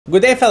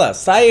Good day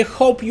fellas, I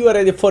hope you are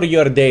ready for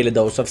your daily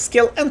dose of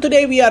skill, and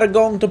today we are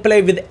going to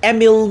play with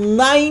EMIL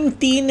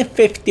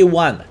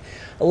 1951.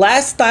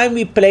 Last time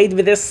we played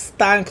with this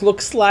tank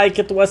looks like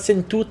it was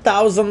in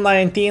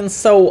 2019,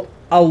 so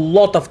a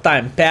lot of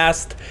time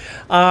passed.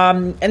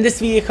 And this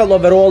vehicle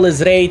overall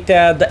is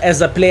rated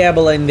as a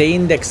playable in the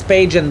index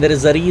page, and there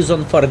is a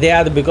reason for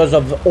that because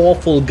of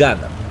awful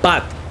gun.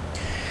 But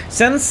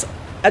since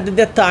at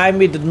the time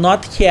we did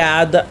not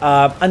had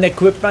an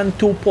equipment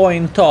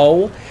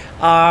 2.0,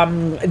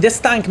 this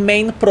tank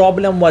main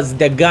problem was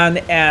the gun,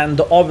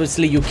 and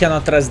obviously you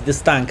cannot trust this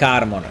tank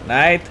armor,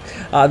 right?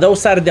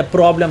 Those are the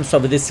problems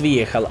of this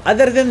vehicle.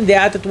 Other than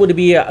that, it would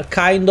be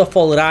kind of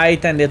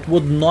alright, and it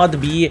would not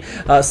be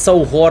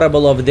so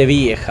horrible of the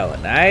vehicle,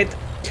 right?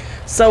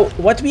 So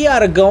what we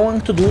are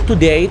going to do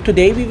today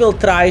we will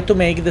try to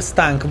make this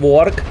tank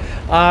work.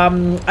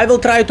 I will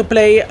try to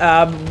play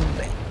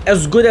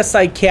as good as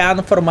I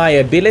can for my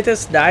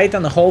abilities, right?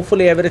 And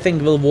hopefully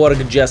everything will work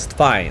just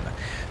fine.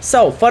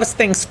 So first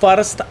things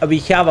first, we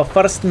have a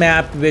first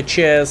map which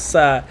is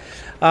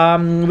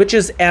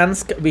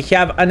Ensk. We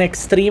have an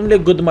extremely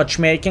good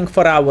matchmaking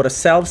for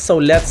ourselves, so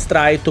let's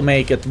try to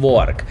make it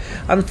work.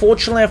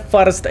 Unfortunately,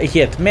 first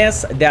hit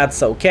miss,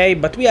 that's okay,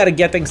 but we are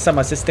getting some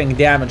assisting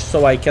damage,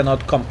 so I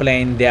cannot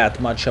complain that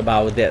much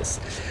about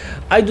this.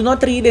 I do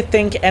not really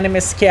think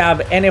enemies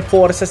have any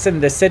forces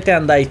in the city,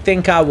 and I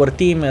think our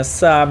team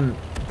is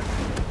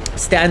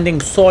standing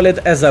solid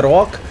as a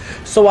rock.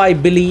 So I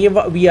believe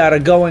we are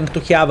going to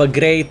have a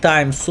great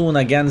time soon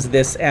against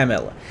this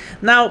EMIL.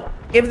 Now,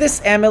 if this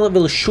EMIL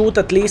will shoot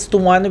at least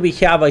one, we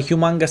have a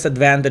humongous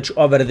advantage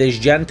over this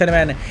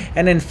gentleman,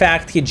 and in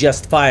fact he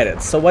just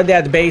fired. So what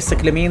that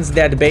basically means,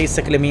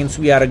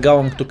 we are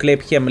going to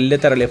clip him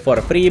literally for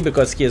free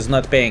because he is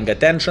not paying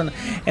attention,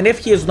 and if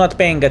he is not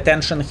paying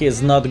attention, he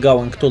is not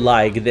going to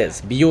like this.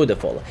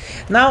 Beautiful.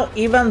 Now,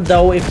 even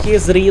though if he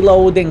is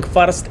reloading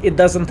first, it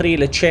doesn't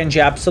really change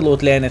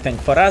absolutely anything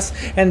for us,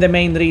 and the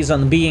main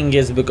reason being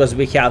is because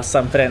we have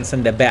some friends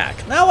in the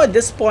back. Now at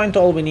this point,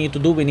 all we need to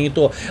do, we need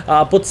to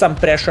put some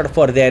pressure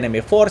for the enemy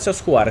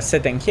forces who are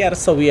sitting here,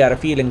 so we are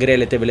feeling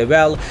relatively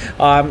well,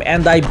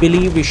 and I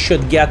believe we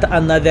should get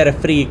another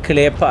free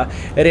clip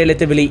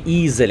relatively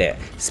easily.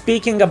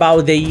 Speaking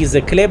about the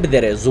easy clip,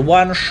 there is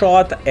one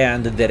shot,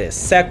 and there is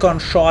second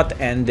shot,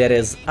 and there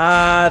is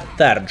a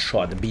third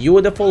shot.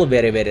 Beautiful,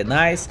 very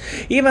nice.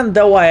 Even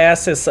though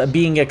IS is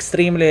being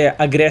extremely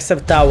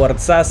aggressive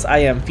towards us, I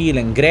am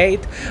feeling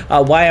great.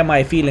 Why am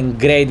I feeling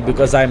great?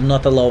 Because I'm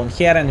not alone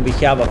here, and we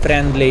have a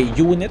friendly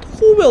unit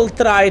who will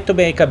try to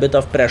make a bit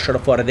of pressure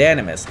for the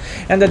enemies,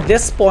 and at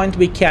this point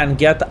we can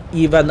get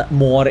even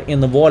more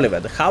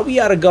involved. How we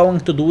are going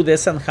to do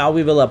this and how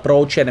we will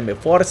approach enemy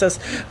forces?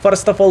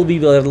 First of all, we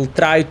will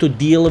try to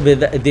deal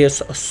with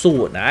this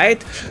Su,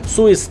 right?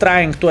 Su is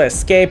trying to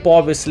escape,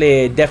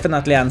 obviously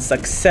definitely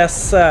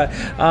unsuccess.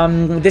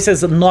 This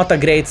is not a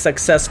great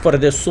success for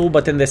the Su,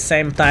 but in the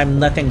same time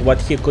nothing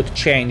what he could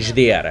change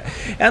there.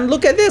 And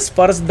look at this,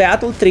 first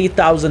battle,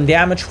 3000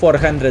 damage,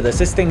 400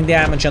 assisting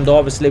damage, and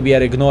obviously we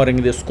are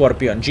ignoring the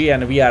Scorpion G,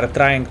 and we are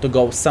trying to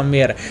go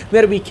somewhere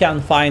where we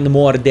can find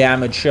more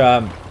damage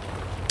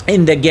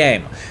in the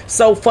game.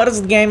 So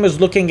first game is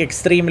looking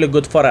extremely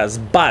good for us,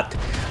 but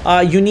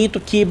you need to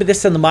keep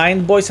this in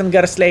mind, boys and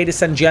girls,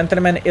 ladies and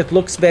gentlemen. It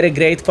looks very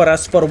great for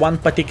us for one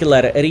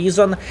particular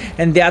reason,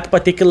 and that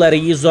particular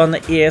reason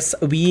is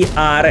we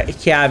are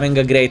having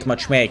a great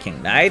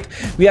matchmaking, right?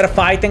 We are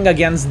fighting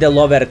against the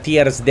lower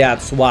tiers,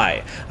 that's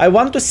why. I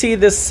want to see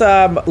this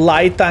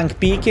light tank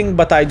peeking,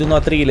 but I do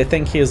not really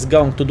think he is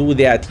going to do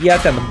that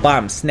yet, and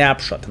bam,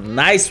 snapshot,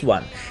 nice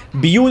one.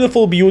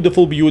 Beautiful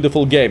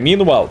game.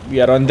 Meanwhile, we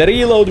are on the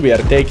reload, we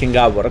are taking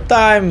our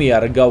time, we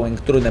are going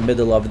through the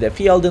middle of the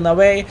field in a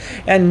way,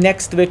 and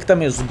next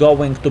victim is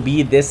going to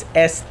be this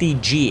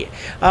STG.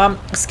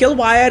 Skill,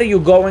 why are you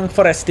going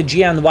for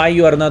STG and why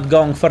you are not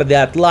going for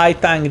that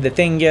light tank? The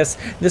thing is,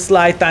 this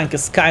light tank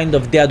is kind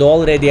of dead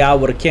already.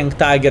 Our King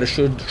Tiger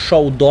should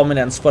show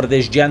dominance for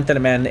this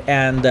gentleman,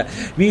 and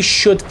we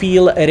should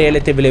feel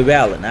relatively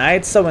well,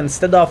 right? So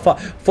instead of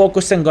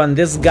focusing on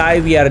this guy,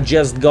 we are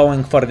just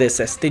going for this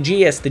STG.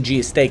 STG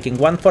is taking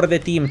 1 for the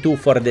team, 2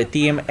 for the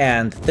team,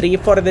 and 3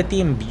 for the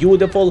team.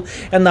 Beautiful.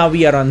 And now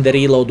we are on the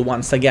reload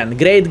once again.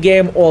 Great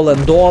game all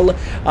in all.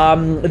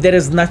 There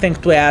is nothing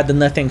to add,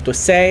 nothing to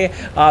say.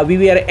 We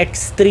were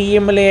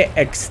extremely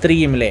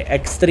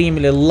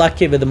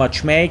lucky with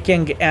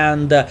matchmaking,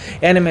 and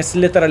enemies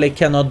literally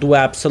cannot do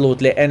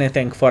absolutely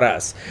anything for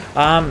us.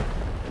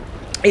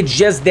 It's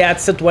just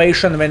that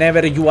situation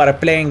whenever you are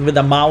playing with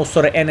a mouse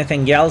or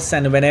anything else,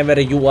 and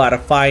whenever you are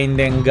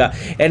finding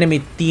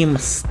enemy team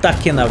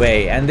stuck in a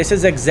way, and this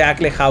is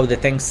exactly how the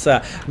things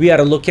we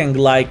are looking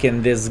like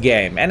in this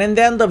game. And in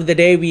the end of the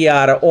day, we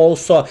are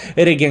also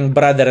rigging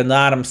brother in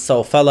arms,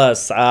 so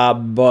fellas,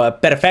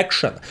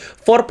 perfection.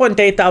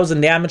 4.8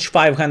 thousand damage,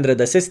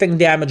 500 assisting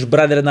damage,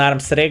 brother in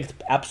arms rigged,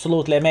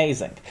 absolutely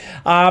amazing.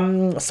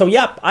 So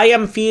yeah, I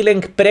am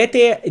feeling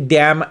pretty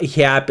damn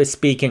happy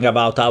speaking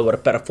about our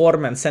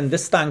performance, and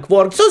this tank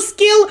works. So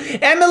Skill,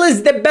 EMIL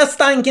is the best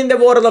tank in the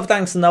world of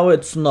tanks. No,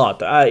 it's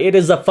not. It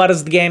is the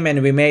first game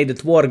and we made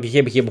it work.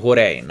 Hip hip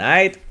hooray,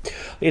 right?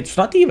 It's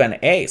not even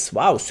ace.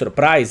 Wow,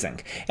 surprising.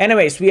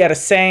 Anyways, we are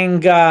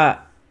saying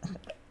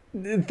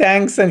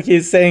thanks, and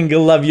he's saying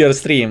love your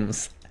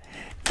streams.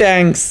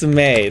 Thanks,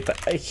 mate.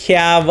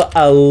 Have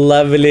a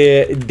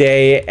lovely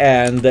day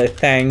and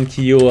thank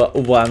you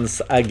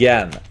once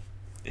again.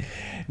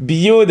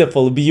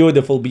 Beautiful,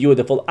 beautiful,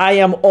 beautiful. I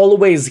am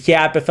always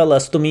happy,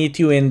 fellas, to meet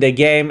you in the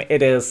game.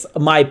 It is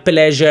my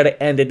pleasure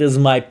and it is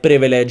my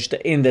privilege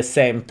in the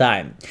same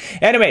time.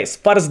 Anyways,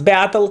 first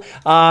battle,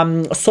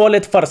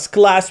 solid first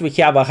class. We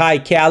have a high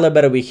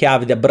caliber. We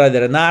have the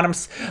brother in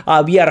arms.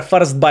 We are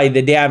first by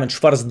the damage,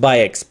 first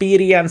by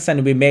experience,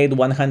 and we made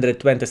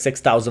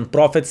 126,000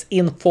 profits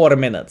in 4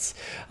 minutes.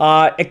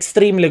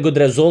 Extremely good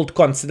result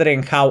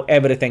considering how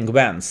everything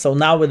went. So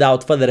now,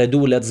 without further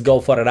ado, let's go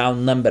for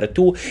round number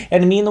 2.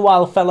 And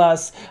meanwhile,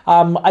 fellas,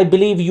 I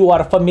believe you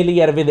are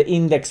familiar with the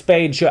index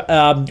page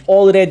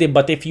already,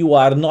 but if you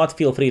are not,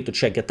 feel free to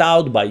check it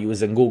out by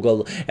using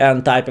Google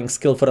and typing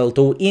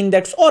Skill4ltu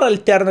index, or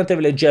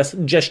alternatively just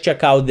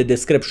check out the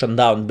description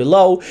down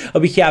below.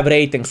 We have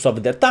ratings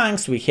of the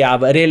tanks, we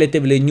have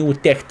relatively new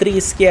tech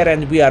trees here,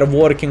 and we are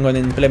working on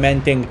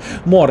implementing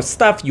more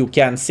stuff. You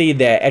can see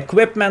the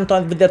equipment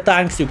of the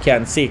tanks, you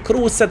can see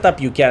crew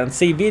setup, you can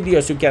see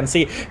videos, you can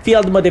see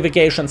field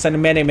modifications, and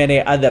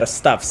many other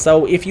stuff.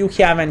 So if you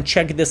haven't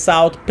checked this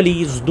out,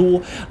 please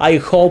do. I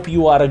hope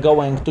you are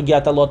going to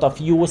get a lot of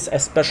use,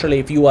 especially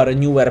if you are a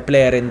newer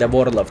player in the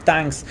world of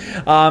tanks.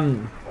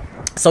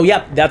 So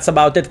yeah, that's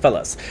about it,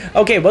 fellas.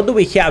 Okay, what do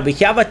we have? We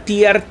have a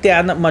tier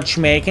 10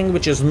 matchmaking,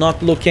 which is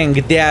not looking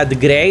that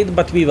great,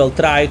 but we will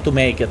try to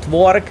make it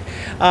work.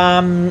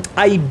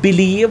 I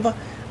believe,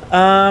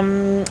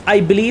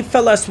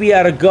 fellas, we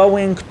are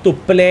going to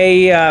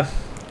play...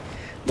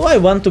 do I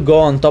want to go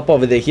on top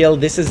of the hill?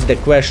 This is the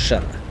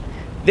question.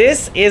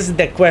 This is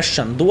the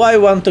question. Do I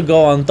want to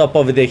go on top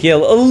of the hill?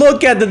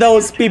 Look at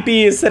those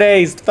PPs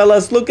raised,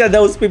 fellas. Look at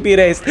those PP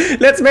raised.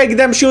 Let's make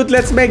them shoot.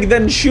 Let's make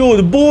them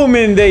shoot. Boom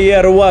in the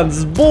air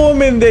once.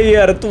 Boom in the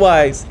air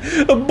twice.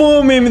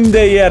 Boom in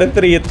the air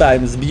 3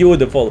 times.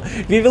 Beautiful.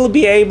 We will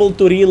be able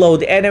to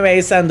reload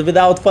anyways. And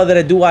without further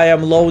ado, I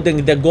am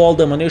loading the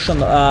gold ammunition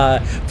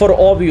for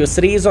obvious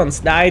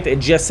reasons, right? It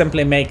just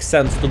simply makes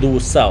sense to do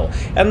so.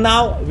 And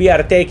now we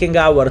are taking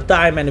our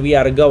time and we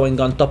are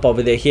going on top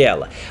of the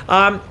hill.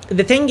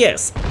 The thing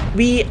is,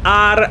 we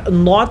are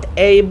not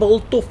able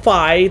to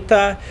fight.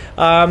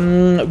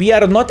 We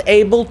are not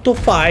able to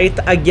fight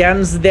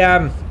against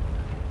the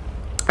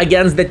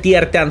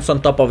tier 10s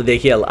on top of the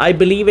hill. I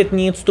believe it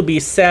needs to be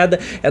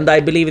said, and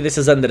I believe this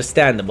is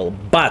understandable.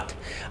 But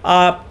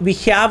we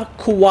have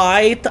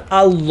quite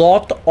a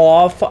lot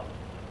of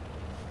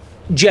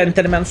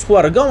gentlemen who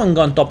are going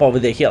on top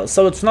of the hill,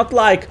 so it's not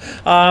like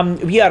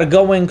we are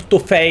going to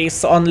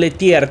face only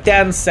tier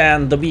 10s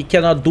and we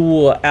cannot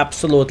do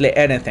absolutely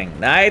anything,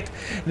 right?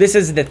 This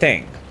is the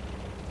thing.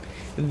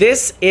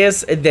 This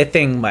is the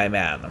thing, my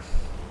man.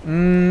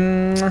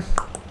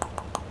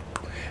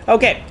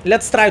 Okay,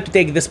 let's try to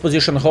take this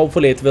position.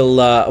 Hopefully it will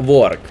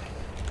work.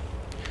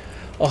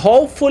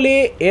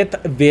 Hopefully it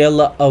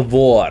will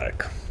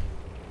work.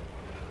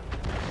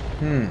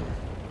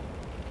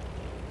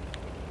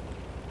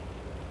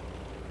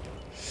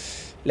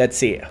 Let's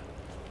see.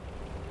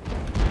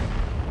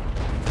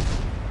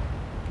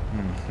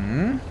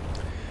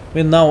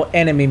 We know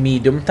enemy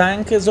medium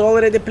tank is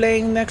already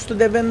playing next to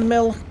the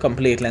windmill.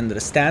 Completely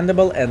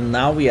understandable. And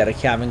now we are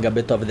having a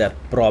bit of that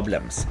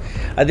problems.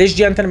 This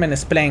gentleman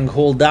is playing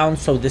hold down,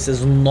 so this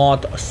is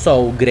not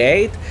so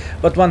great.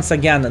 But once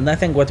again,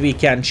 nothing what we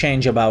can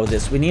change about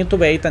this. We need to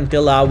wait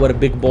until our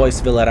big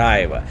boys will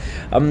arrive.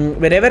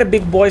 Whenever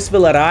big boys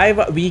will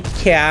arrive, we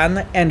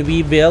can and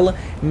we will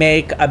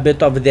make a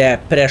bit of the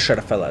pressure,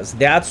 fellas.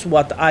 That's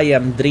what I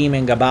am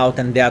dreaming about,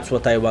 and that's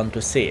what I want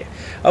to see.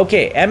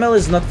 Okay, EMIL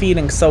is not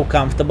feeling so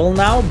comfortable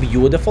now.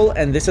 Beautiful,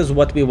 and this is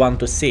what we want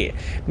to see.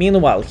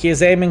 Meanwhile, he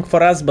is aiming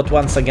for us, but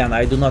once again,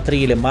 I do not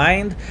really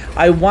mind.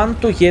 I want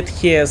to hit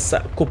his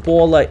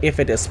cupola if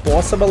it is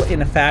possible.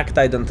 In fact,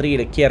 I don't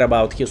really care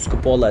about his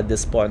cupola at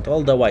this point,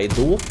 although I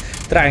do.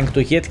 Trying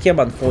to hit him,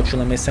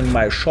 unfortunately missing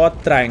my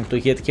shot. Trying to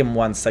hit him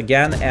once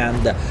again,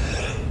 and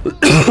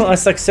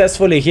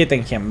successfully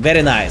hitting him.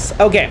 Very nice.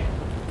 Okay.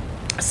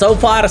 So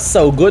far,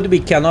 so good. We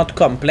cannot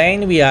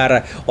complain. We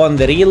are on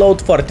the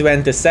reload for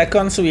 20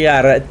 seconds. We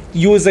are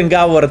using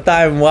our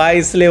time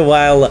wisely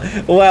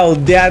while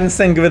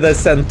dancing with the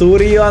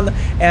Centurion,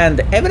 and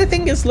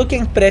everything is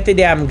looking pretty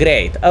damn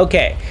great.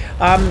 Okay,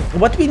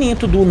 what we need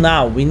to do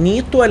now, we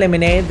need to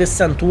eliminate this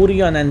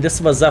Centurion and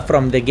this Vaza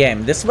from the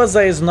game. This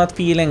Vaza is not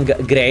feeling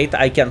great,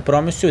 I can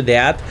promise you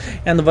that.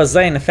 And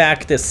Vaza, in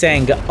fact, is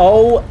saying,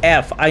 "Oh,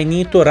 F, I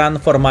need to run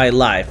for my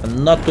life."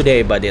 Not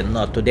today, buddy,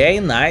 not today.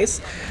 Nice.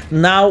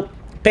 Now,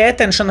 pay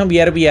attention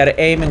where we are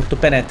aiming to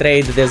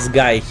penetrate this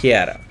guy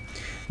here.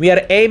 We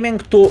are aiming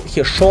to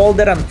his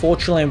shoulder.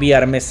 Unfortunately, we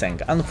are missing.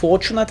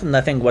 Unfortunate,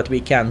 nothing what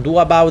we can do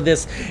about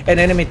this. An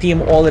enemy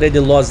team already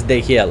lost the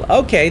hill.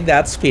 Okay,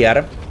 that's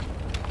fair.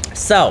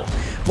 So,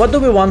 what do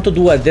we want to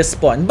do at this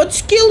point? But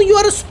Skill, you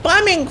are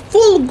spamming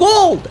full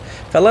gold.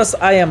 Fellas,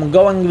 I am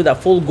going with a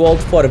full gold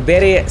for a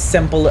very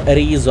simple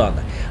reason.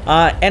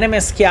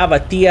 Enemies have a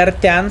tier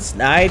 10s,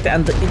 right?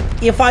 And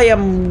if I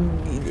am...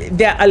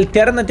 The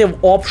alternative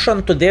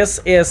option to this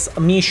is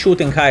me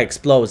shooting high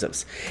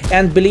explosives.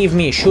 And believe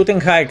me,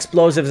 shooting high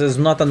explosives is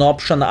not an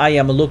option I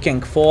am looking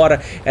for,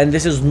 and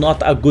this is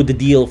not a good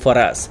deal for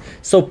us.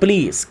 So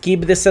please,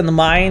 keep this in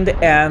mind,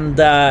 and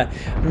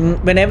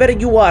whenever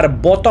you are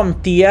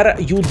bottom tier,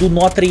 you do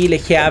not really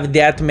have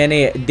that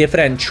many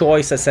different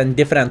choices and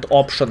different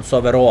options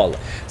overall.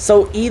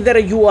 So either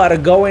you are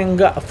going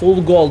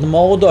full gold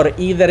mode, or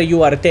either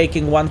you are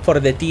taking one for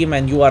the team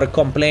and you are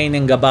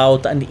complaining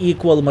about an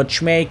equal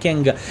matchmaking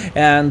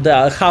and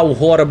how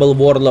horrible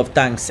World of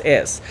Tanks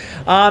is.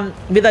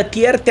 With a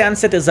tier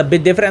 10s it is a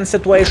bit different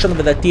situation.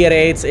 With a tier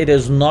 8s it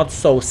is not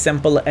so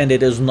simple and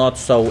it is not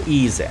so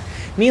easy.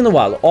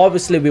 Meanwhile,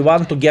 obviously we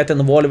want to get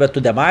involved to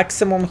the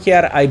maximum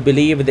here. I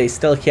believe they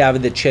still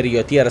have the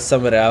charioteer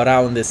somewhere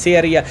around this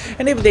area,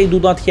 and if they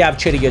do not have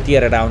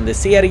charioteer around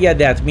this area,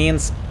 that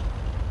means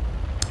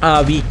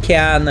we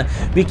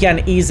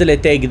can easily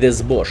take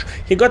this bush.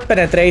 He got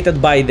penetrated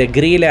by the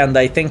grill, and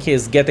I think he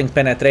is getting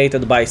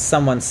penetrated by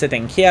someone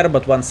sitting here,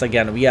 but once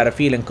again we are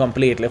feeling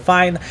completely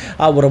fine.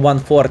 Our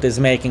 1/4 is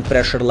making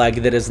pressure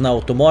like there is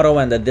no tomorrow,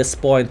 and at this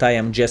point I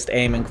am just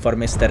aiming for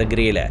Mr.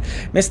 Grille.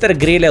 Mr.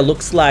 Grille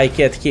looks like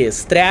he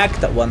is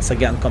tracked, once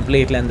again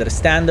completely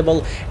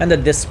understandable, and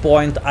at this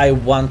point I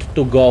want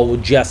to go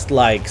just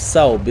like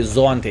so.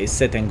 Bizonte is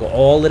sitting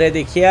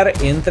already here,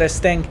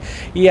 interesting.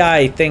 Yeah,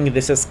 I think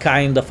this is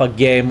kind of a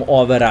game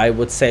over, I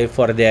would say,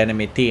 for the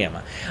enemy team.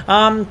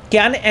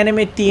 Can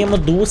enemy team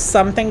do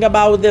something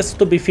about this?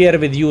 To be fair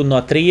with you,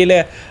 not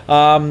really.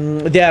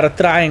 They are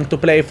trying to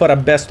play for the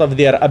best of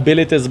their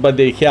abilities, but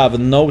they have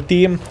no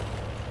team.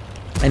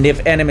 And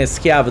if enemies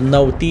have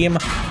no team,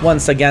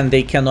 once again,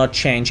 they cannot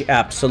change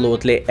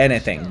absolutely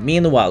anything.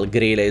 Meanwhile,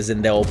 Grill is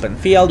in the open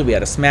field. We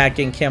are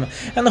smacking him,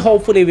 and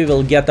hopefully we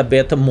will get a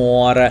bit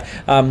more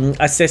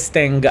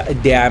assisting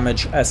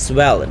damage as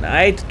well.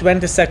 Right?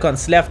 20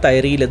 seconds left. I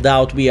really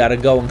doubt we are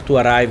going to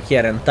arrive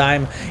here in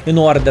time in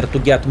order to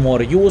get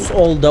more use,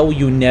 although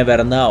you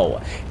never know.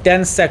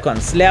 10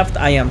 seconds left.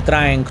 I am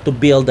trying to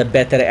build a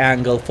better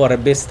angle for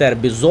Mr.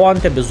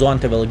 Bizonte.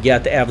 Bizonte will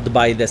get effed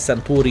by the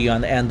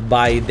Centurion and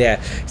by the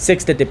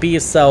 60 TP,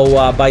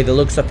 so by the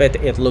looks of it,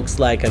 it looks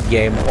like a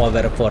game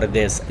over for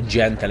this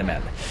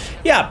gentleman.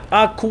 Yeah,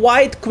 a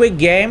quite quick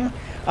game.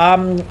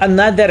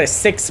 Another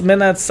 6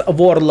 minutes of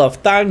World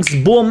of Tanks,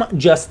 boom,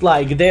 just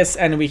like this,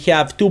 and we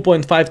have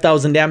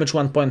 2,500 damage,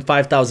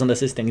 1,500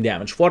 assisting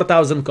damage,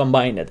 4,000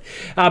 combined.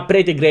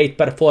 Pretty great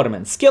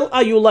performance. Skill,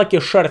 are you lucky?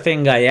 Sure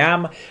thing I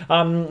am,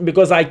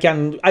 because I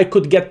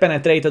could get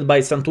penetrated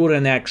by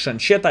Centurion action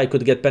shit, I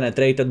could get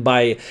penetrated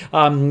by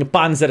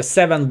Panzer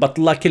 7, but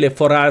luckily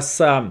for us,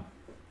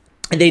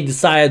 they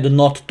decided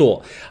not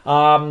to.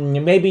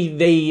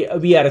 Maybe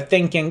we are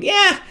thinking,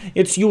 yeah,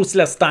 it's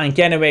useless tank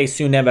anyways,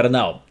 you never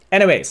know.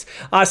 Anyways,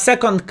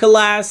 second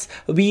class,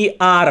 we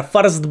are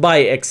first by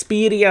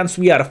experience,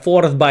 we are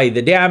fourth by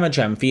the damage.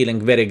 I'm feeling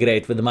very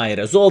great with my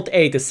result,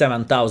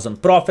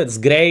 87,000 profits,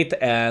 great,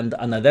 and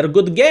another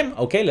good game.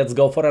 Okay, let's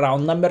go for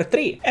round number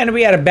 3. And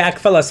we are back,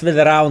 fellas, with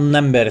round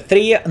number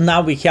 3. Now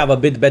we have a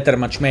bit better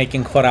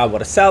matchmaking for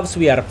ourselves.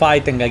 We are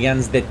fighting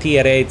against the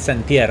tier 8s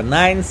and tier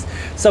 9s,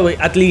 so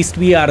at least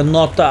we are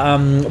not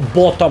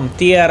bottom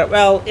tier.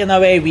 Well, in a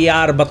way we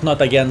are, but not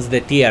against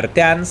the tier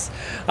 10s,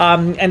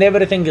 and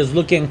everything is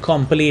looking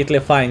completely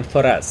fine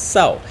for us.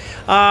 So,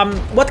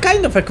 what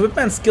kind of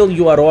equipment skill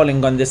you are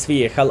rolling on this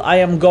vehicle? I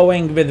am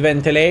going with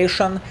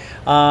ventilation,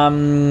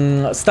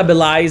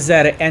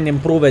 stabilizer, and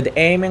improved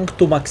aiming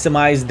to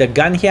maximize the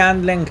gun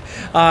handling.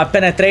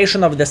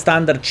 Penetration of the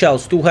standard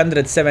shells,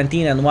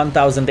 217 and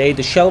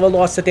 1080 shell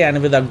velocity,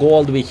 and with a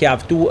gold we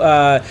have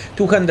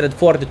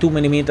 242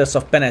 millimeters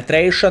of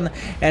penetration,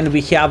 and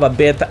we have a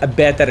bit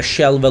better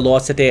shell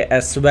velocity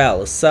as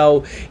well.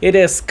 So it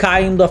is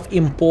kind of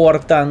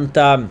important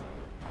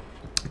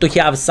to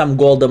have some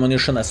gold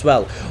ammunition as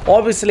well.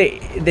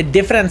 Obviously, the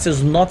difference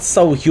is not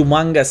so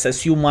humongous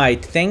as you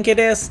might think it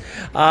is,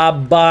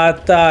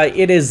 but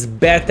it is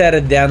better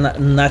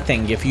than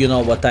nothing, if you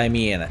know what I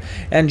mean.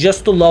 And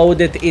just to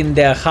load it in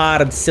the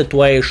hard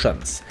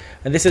situations.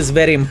 And this is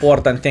very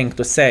important thing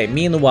to say.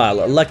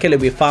 Meanwhile, luckily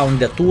we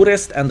found the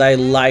tourist, and I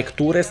like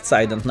tourists.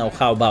 I don't know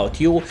how about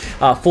you.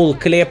 Full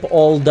clip,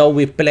 although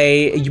we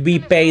paid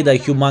a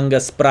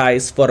humongous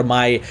price for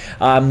my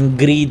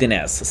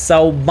greediness.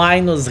 So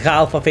minus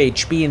half of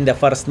HP in the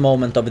first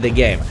moment of the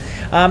game.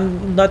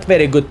 Not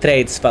very good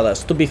trades,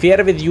 fellas. To be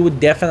fair with you,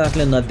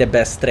 definitely not the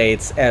best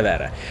trades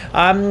ever.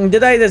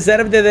 Did I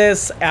deserve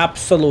this?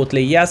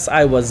 Absolutely yes.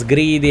 I was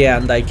greedy,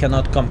 and I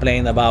cannot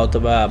complain about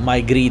my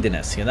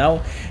greediness, you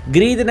know.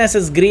 Greediness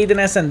is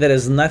greediness, and there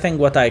is nothing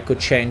what I could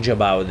change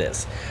about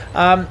this.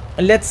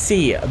 Let's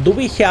see, do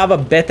we have a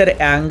better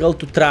angle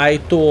to try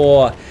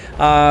to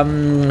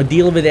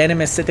deal with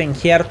enemies sitting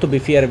here? To be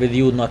fair with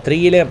you, not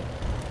really.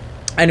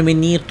 And we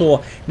need to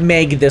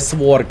make this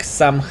work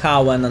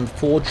somehow, and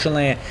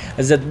unfortunately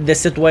the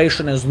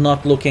situation is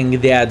not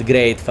looking that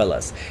great,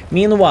 fellas.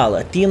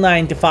 Meanwhile,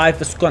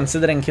 T95 is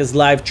considering his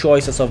life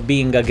choices of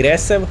being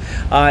aggressive,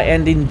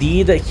 and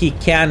indeed he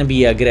can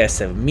be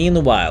aggressive.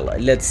 Meanwhile,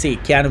 let's see,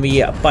 can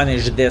we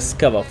punish this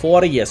cover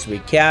 4? Yes, we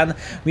can.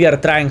 We are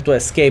trying to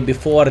escape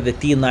before the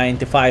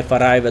T95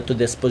 arrive to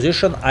this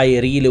position. I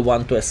really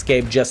want to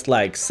escape just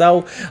like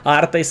so.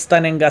 Arta is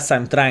stunning us.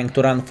 I'm trying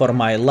to run for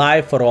my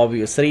life for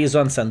obvious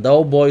reasons. And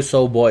oh boys,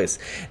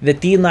 the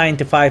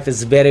T95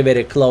 is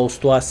very close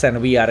to us,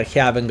 and we are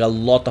having a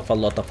lot of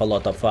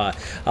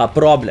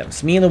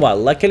problems. Meanwhile,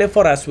 luckily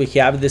for us, we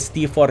have this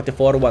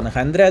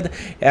T44-100,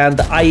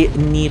 and I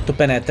need to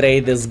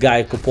penetrate this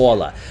guy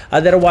Cupola.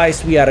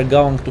 Otherwise, we are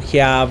going to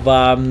have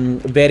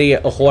very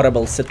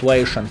horrible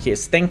situation.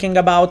 He's thinking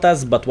about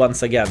us, but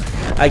once again,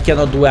 I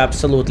cannot do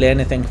absolutely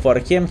anything for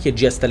him. He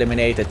just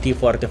eliminated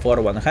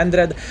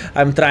T44-100.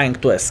 I'm trying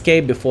to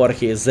escape before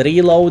he is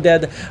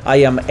reloaded. I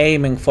am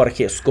aiming for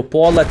his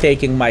cupola,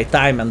 taking my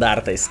time, and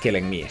Arta is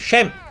killing me.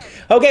 Shame.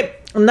 Okay,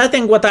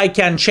 nothing what I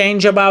can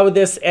change about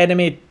this.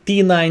 Enemy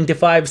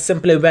T95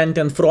 simply went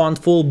in front,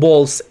 full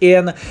balls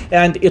in,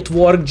 and it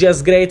worked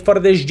just great for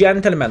this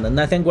gentleman.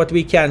 Nothing what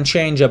we can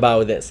change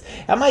about this.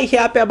 Am I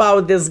happy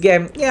about this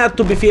game? Yeah,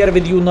 to be fair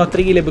with you, not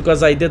really,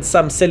 because I did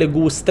some silly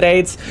goose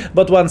trades,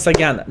 but once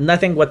again,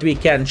 nothing what we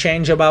can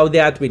change about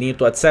that. We need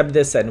to accept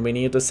this, and we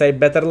need to say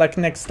better luck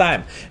next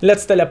time.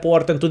 Let's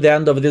teleport into the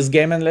end of this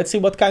game, and let's see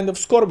what kind of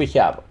score we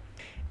have.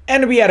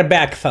 And we are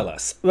back,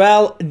 fellas.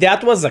 Well,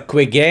 that was a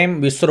quick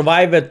game. We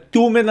survived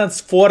 2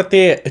 minutes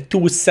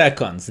 42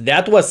 seconds.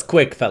 That was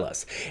quick,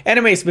 fellas.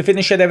 Anyways, we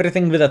finished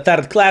everything with a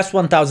third class,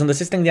 1000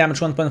 assisting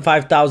damage,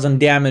 1,500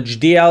 damage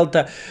dealt.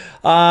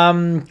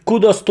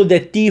 Kudos to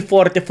the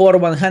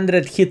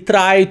T44-100. He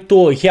tried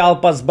to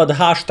help us, but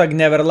hashtag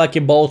never lucky.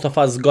 Both of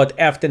us got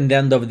F'd in the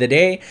end of the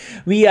day.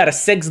 We are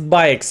 6th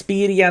by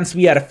experience.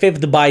 We are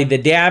 5th by the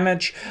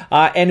damage.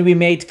 And we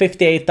made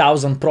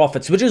 58,000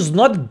 profits, which is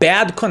not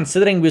bad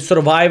considering we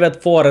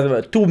survived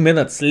for 2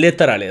 minutes,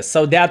 literally.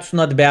 So that's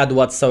not bad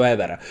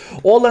whatsoever.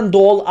 All in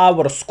all,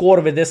 our score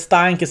with this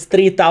tank is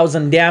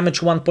 3,000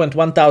 damage,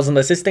 1,100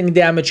 assisting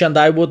damage, and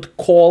I would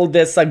call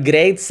this a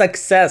great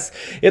success.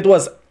 It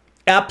was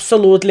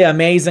absolutely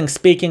amazing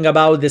speaking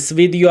about this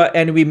video,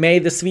 and we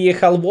made this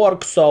vehicle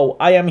work, so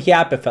I am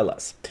happy,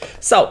 fellas.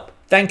 So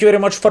thank you very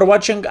much for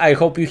watching. I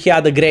hope you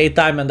had a great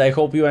time, and I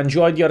hope you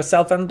enjoyed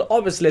yourself, and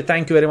obviously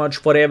thank you very much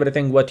for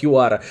everything what you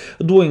are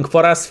doing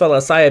for us,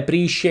 fellas. I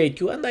appreciate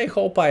you, and I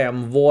hope I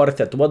am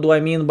worth it. What do I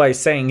mean by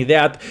saying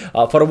that?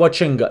 For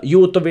watching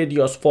YouTube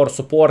videos, for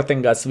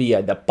supporting us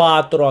via the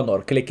Patreon,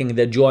 or clicking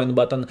the join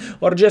button,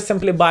 or just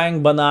simply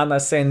buying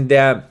bananas in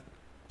the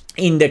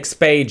index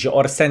page,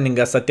 or sending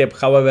us a tip,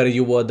 however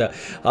you would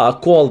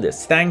call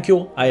this. Thank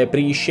you, I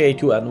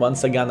appreciate you, and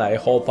once again I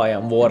hope I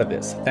am worth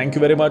this. Thank you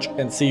very much,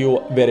 and see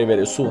you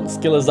very soon.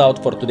 Skill is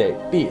out for today.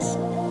 Peace.